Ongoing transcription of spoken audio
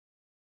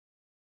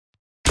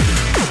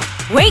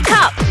Wake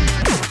up!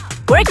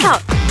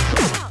 Workout!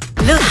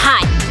 Look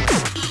hot!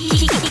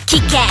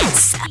 Kick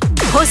ass!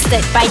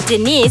 Hosted by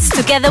Denise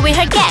together with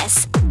her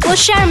guests. We'll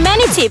share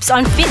many tips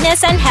on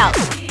fitness and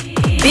health.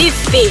 Be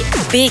fit,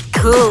 be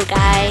cool,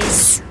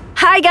 guys.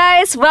 Hi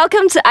guys,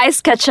 welcome to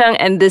Ice Kacang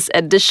and this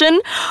edition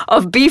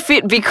of Be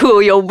Fit Be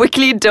Cool, your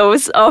weekly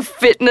dose of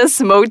fitness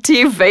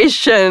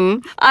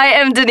motivation. I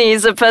am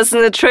Denise, a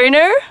personal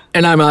trainer.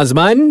 And I'm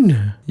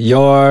Azman,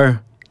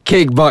 your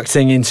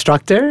kickboxing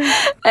instructor.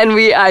 And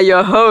we are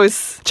your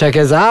hosts. Check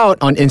us out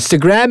on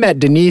Instagram at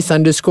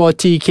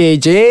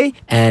Denise_TKJ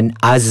and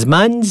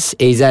Azman's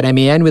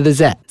AZMAN with a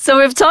Z. So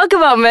we've talked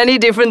about many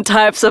different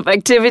types of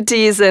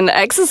activities and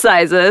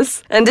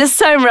exercises. And this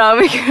time around,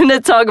 we're going to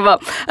talk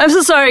about... I'm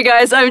so sorry,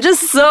 guys. I'm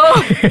just so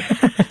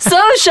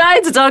shy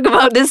to talk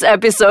about this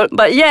episode.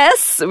 But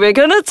yes, we're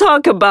going to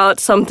talk about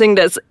something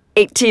that's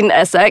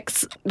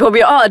 18SX. But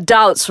we're all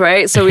adults,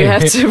 right? So we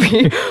have to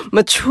be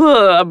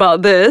mature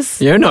about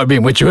this. You're not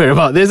being mature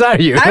about this, are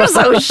you? I'm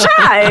so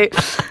shy.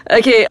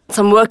 Okay,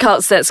 some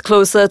workouts that's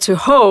closer to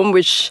home,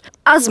 which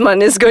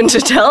Azman is going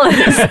to tell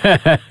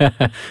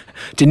us.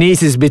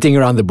 Denise is beating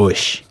around the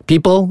bush.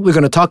 People, we're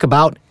going to talk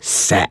about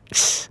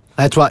sex.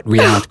 That's what we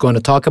are going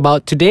to talk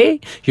about today.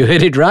 You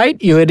heard it right.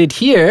 You heard it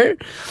here.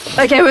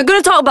 Okay, we're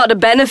going to talk about the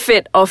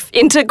benefit of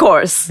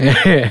intercourse.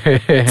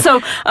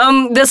 So,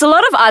 there's a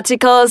lot of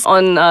articles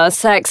on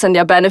sex and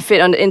their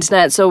benefit on the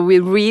internet. So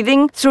we're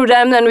reading through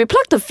them and we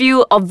plucked a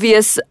few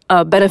obvious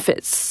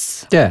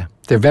benefits. Yeah.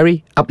 They're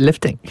very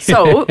uplifting.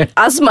 So,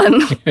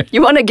 Azman,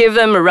 you want to give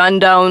them a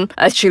rundown?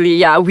 Actually,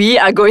 yeah, we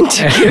are going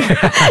to give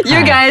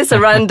you guys a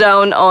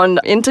rundown on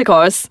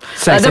intercourse.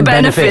 Sex the and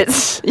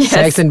benefits. Yes.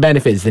 Sex and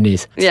benefits,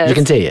 Denise. Yes. You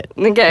can say it.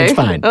 Okay. It's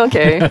fine.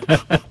 Okay.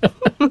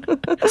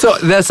 So,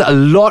 there's a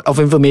lot of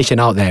information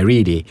out there,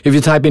 really. If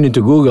you type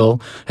into Google,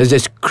 there's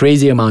just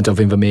crazy amount of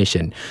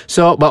information.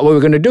 So, but what we're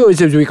going to do is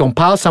we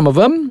compile some of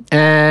them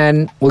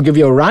and we'll give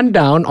you a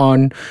rundown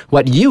on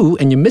what you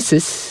and your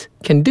missus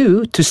can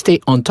do to stay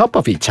on top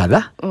of each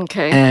other.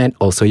 Okay. And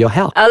also your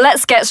health.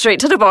 Let's get straight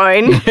to the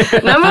point.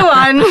 Number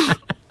one,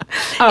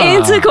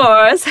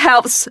 intercourse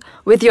helps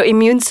with your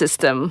immune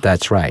system.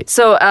 That's right.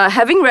 So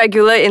having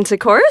regular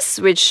intercourse,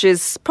 which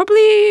is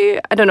probably,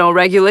 I don't know,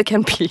 regular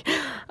can be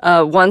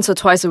once or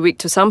twice a week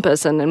to some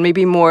person and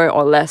maybe more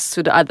or less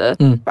to the other,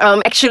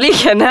 actually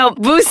can help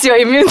boost your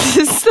immune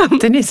system.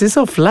 Denise is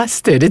so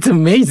flustered. It's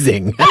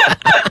amazing.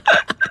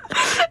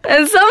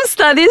 And some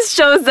studies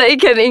shows that it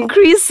can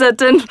increase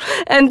certain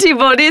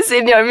antibodies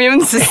in your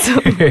immune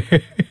system.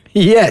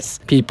 Yes,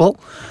 people.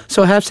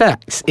 So have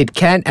sex. It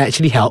can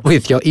actually help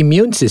with your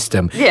immune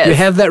system. Yes. You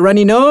have that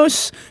runny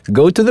nose,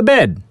 go to the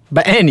bed.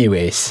 But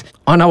anyways,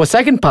 on our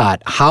second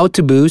part, how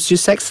to boost your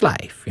sex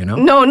life, you know?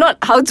 No, not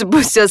how to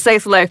boost your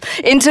sex life.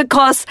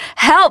 Intercourse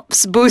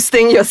helps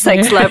boosting your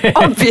sex life,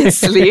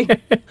 obviously.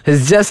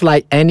 It's just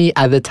like any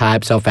other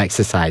types of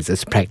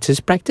exercises. Practice,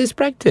 practice,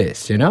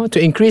 practice, you know?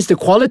 To increase the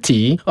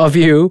quality of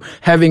you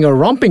having a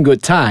romping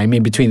good time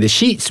in between the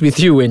sheets with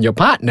you and your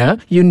partner,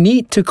 you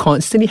need to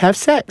constantly have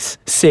sex,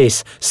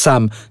 says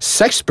some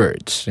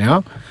sexperts, you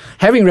know?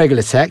 Having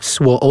regular sex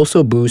will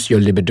also boost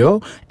your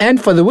libido. And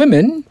for the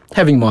women,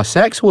 having more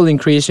sex will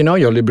increase, you know,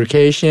 your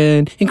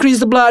lubrication, increase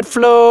the blood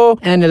flow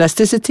and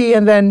elasticity,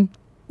 and then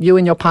you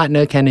and your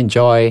partner can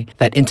enjoy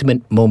that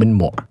intimate moment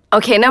more.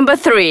 Okay, number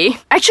 3.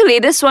 Actually,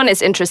 this one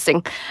is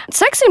interesting.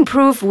 Sex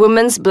improves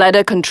women's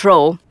bladder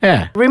control.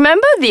 Yeah.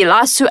 Remember the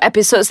last 2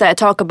 episodes that I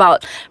talked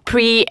about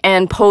pre-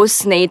 and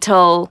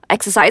postnatal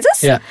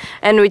exercises? Yeah.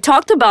 And we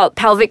talked about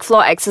pelvic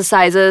floor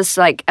exercises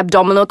like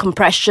abdominal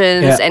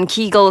compressions and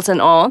Kegels and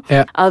all.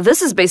 Yeah.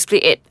 This is basically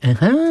it.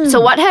 Uh-huh.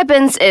 So what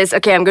happens is,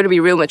 okay, I'm going to be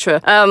real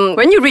mature.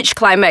 When you reach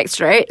climax,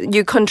 right,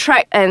 you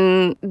contract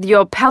and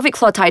your pelvic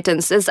floor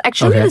tightens. It's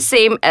actually the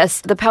same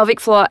as the pelvic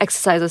floor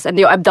exercises and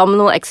your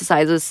abdominal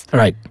exercises.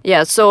 Right.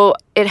 Yeah, so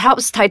it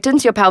helps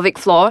tightens your pelvic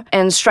floor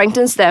and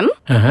strengthens them.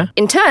 Uh-huh.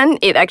 In turn,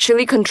 it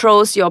actually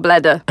controls your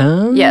bladder.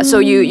 Oh. Yeah, so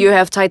you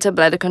have tighter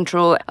bladder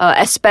control,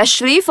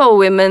 especially for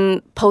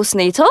women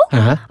postnatal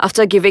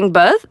after giving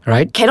birth.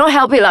 Right. Cannot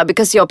help it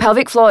because your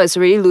pelvic floor is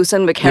really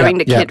loosened with carrying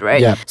the kid,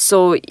 right? Yeah.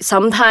 So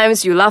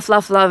sometimes you laugh,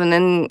 and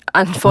then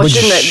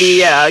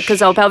unfortunately,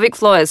 because our pelvic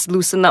floor is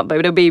loosened up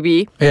by the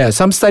baby. Yeah,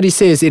 some studies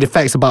says it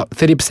affects about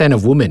 30%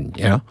 of women,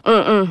 you know?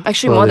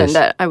 Actually, more than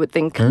that, I would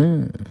think.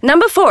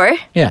 Number 4.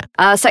 Yeah.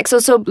 Sex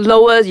also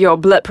lowers your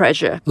blood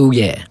pressure. Oh,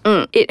 yeah.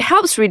 It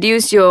helps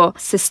reduce your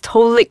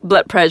systolic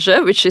blood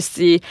pressure, which is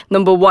the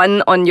number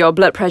 1 on your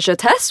blood pressure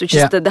test, which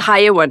is the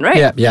higher one,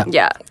 right?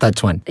 Yeah.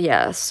 That's one.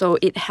 Yeah, so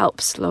it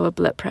helps lower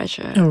blood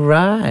pressure.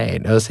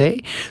 Right,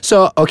 okay.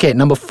 So, okay,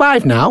 number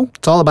 5 now.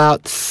 It's all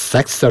about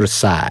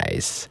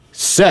sexercise.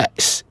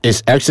 Sex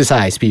is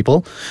exercise,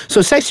 people.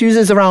 So sex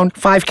uses around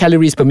 5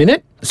 calories per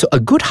minute. So a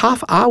good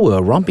half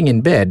hour romping in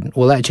bed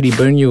will actually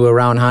burn you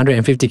around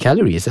 150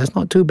 calories. That's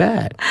not too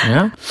bad,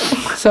 yeah?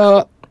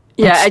 So...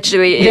 Yeah,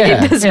 actually,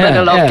 it does burn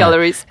a lot of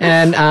calories.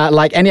 And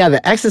like any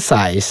other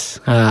exercise,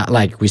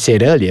 like we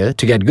said earlier,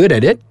 to get good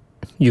at it,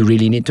 you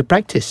really need to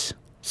practice.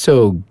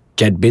 So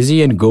get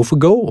busy and go for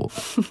gold.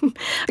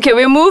 Okay,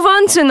 we'll move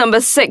on to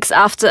number 6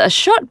 after a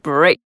short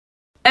break.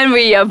 And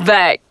we are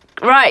back.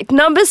 Right,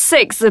 number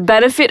 6, the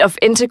benefit of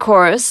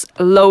intercourse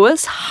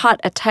lowers heart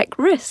attack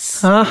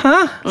risk.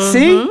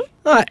 See?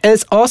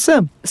 It's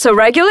awesome. So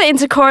regular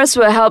intercourse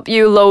will help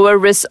you lower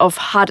risk of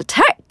heart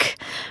attack.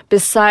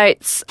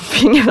 Besides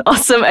being an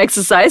awesome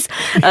exercise,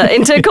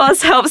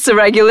 intercourse helps to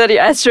regulate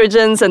your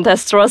estrogens and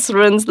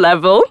testosterone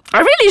level. I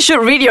really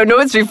should read your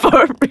notes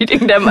before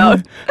reading them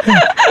out.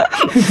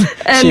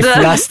 She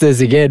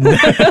flusters again.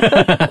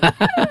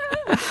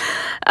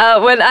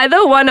 When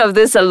either one of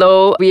these are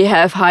low, we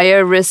have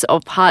higher risk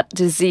of heart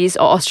disease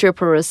or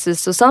osteoporosis.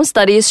 So some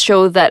studies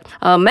show that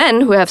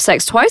men who have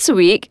sex twice a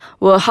week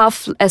were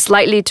half as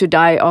likely to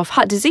die of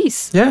heart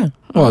disease. Yeah.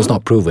 Well, it's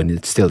not proven.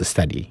 It's still a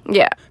study.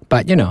 Yeah.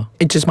 But,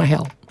 it just might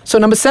help. So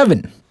number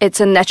 7. It's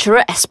a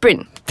natural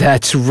aspirin.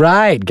 That's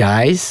right,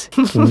 guys.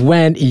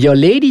 When your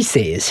lady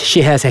says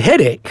she has a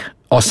headache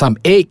or some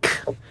ache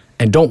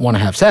and don't want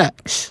to have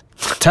sex,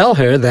 tell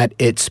her that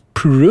it's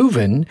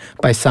proven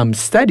by some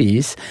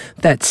studies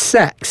that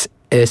sex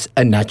is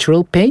a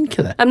natural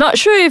painkiller. I'm not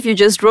sure if you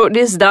just wrote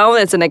this down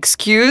as an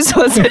excuse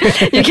or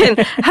you can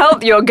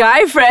help your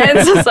guy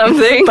friends or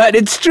something. But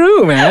it's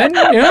true, man.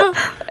 Yeah.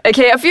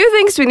 Okay, a few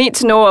things we need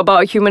to know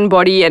about human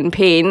body and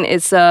pain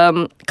is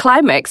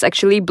climax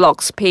actually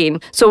blocks pain.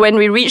 So when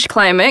we reach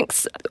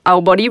climax, our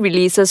body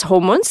releases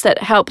hormones that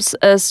helps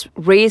us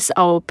raise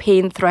our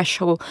pain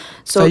threshold.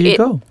 So there you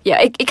go. Yeah,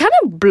 it kind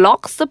of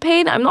blocks the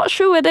pain. I'm not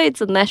sure whether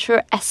it's a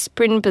natural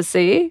aspirin per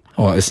se.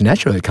 Well, it's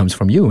natural. It comes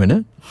from you, isn't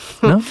it?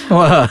 No?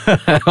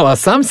 Well,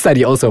 some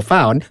study also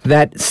found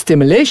that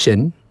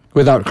stimulation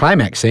without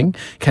climaxing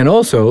can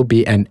also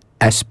be an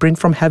aspirin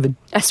from heaven.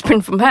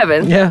 Aspirin from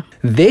heaven? Yeah.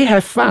 They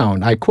have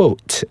found, I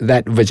quote,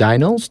 that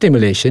vaginal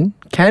stimulation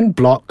can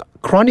block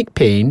chronic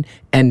pain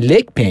and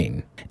leg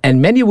pain. And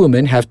many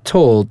women have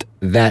told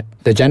that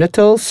the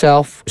genital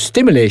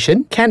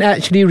self-stimulation can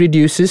actually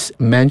reduces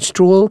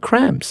menstrual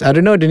cramps. I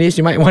don't know, Denise,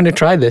 you might want to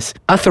try this.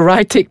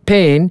 Arthritic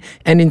pain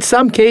and in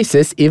some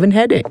cases, even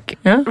headache.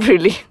 Yeah?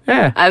 Really?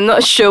 Yeah. I'm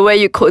not sure where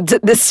you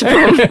quoted this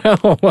from.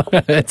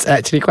 It's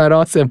actually quite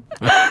awesome.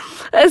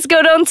 Let's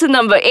go down to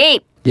number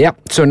 8.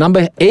 Yep. So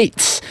number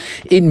 8,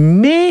 it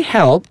may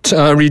help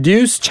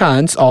reduce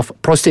chance of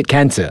prostate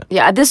cancer.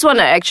 Yeah, this one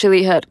I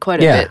actually heard quite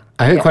a bit.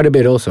 I heard quite a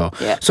bit also.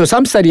 Yeah. So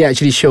some study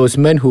actually shows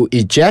men who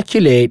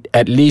ejaculate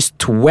at least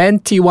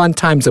 21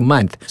 times a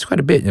month. It's quite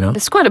a bit,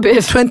 It's quite a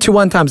bit.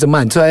 21 times a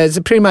month. So it's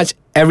pretty much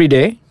every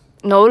day.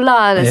 No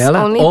lah, that's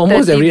only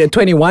almost 30. every day.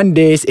 21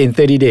 days in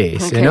 30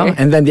 days, Okay.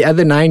 And then the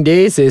other 9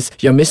 days is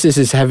your missus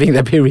is having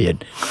the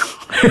period.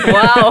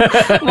 Wow.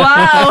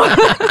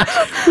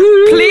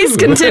 Please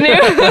continue.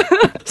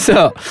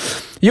 So,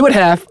 you would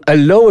have a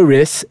lower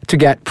risk to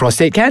get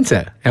prostate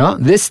cancer.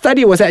 This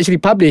study was actually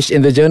published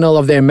in the Journal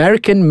of the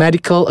American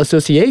Medical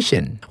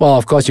Association. Well,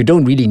 of course, you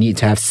don't really need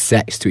to have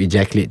sex to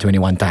ejaculate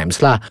 21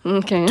 times lah,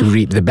 to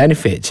reap the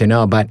benefits,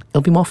 but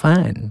it'll be more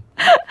fun.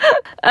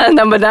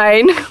 Number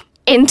 9,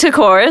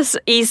 intercourse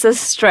eases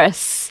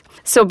stress.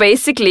 So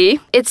basically,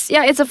 it's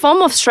a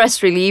form of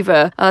stress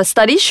reliever.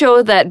 Studies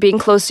show that being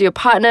close to your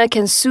partner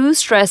can soothe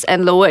stress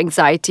and lower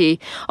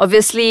anxiety.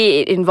 Obviously,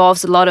 it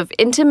involves a lot of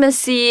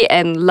intimacy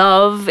and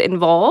love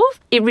involved.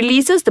 It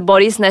releases the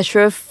body's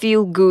natural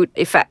feel-good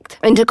effect.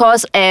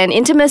 Intercourse and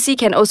intimacy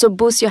can also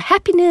boost your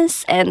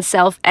happiness and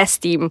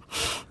self-esteem.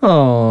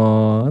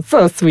 Oh,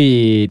 so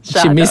sweet.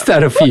 Shut She missed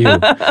out a few.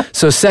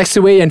 So sex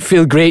away and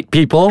feel great,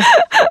 people.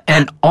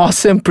 An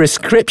awesome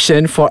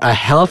prescription for a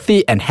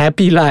healthy and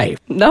happy life.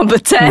 Number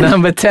 10.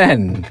 Number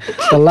 10.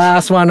 The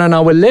last one on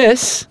our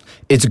list.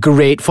 It's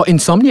great for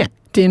insomnia.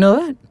 Do you know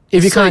that?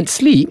 If you can't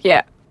sleep,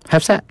 Yeah.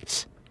 have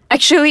sex.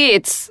 Actually,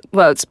 it's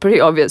pretty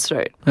obvious,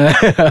 right?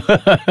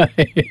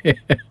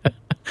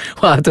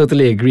 Well, I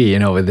totally agree,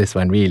 with this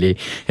one, really.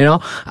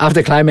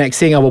 After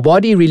climaxing, our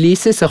body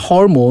releases a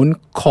hormone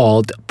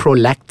called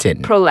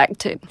prolactin.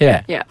 Prolactin.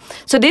 Yeah. Yeah.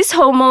 So this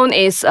hormone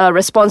is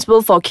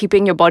responsible for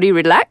keeping your body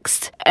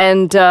relaxed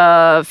and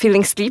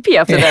feeling sleepy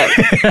after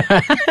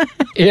that.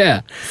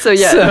 Yeah. So,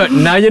 yeah. So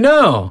now you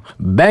know.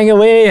 Bang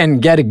away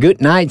and get a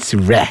good night's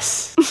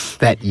rest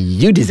that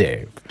you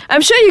deserve.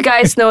 I'm sure you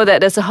guys know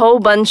that there's a whole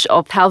bunch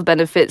of health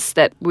benefits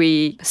that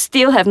we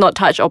still have not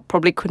touched or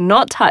probably could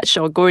not touch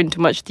or go into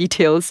much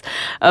details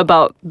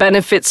about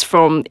benefits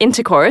from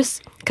intercourse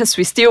because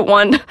we still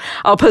want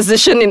our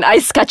position in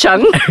Ais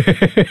Kacang.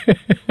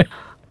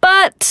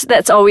 But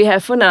that's all we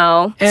have for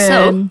now.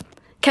 And so,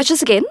 catch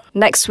us again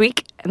next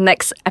week,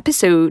 next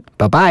episode.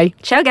 bye-bye.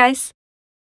 Ciao, guys.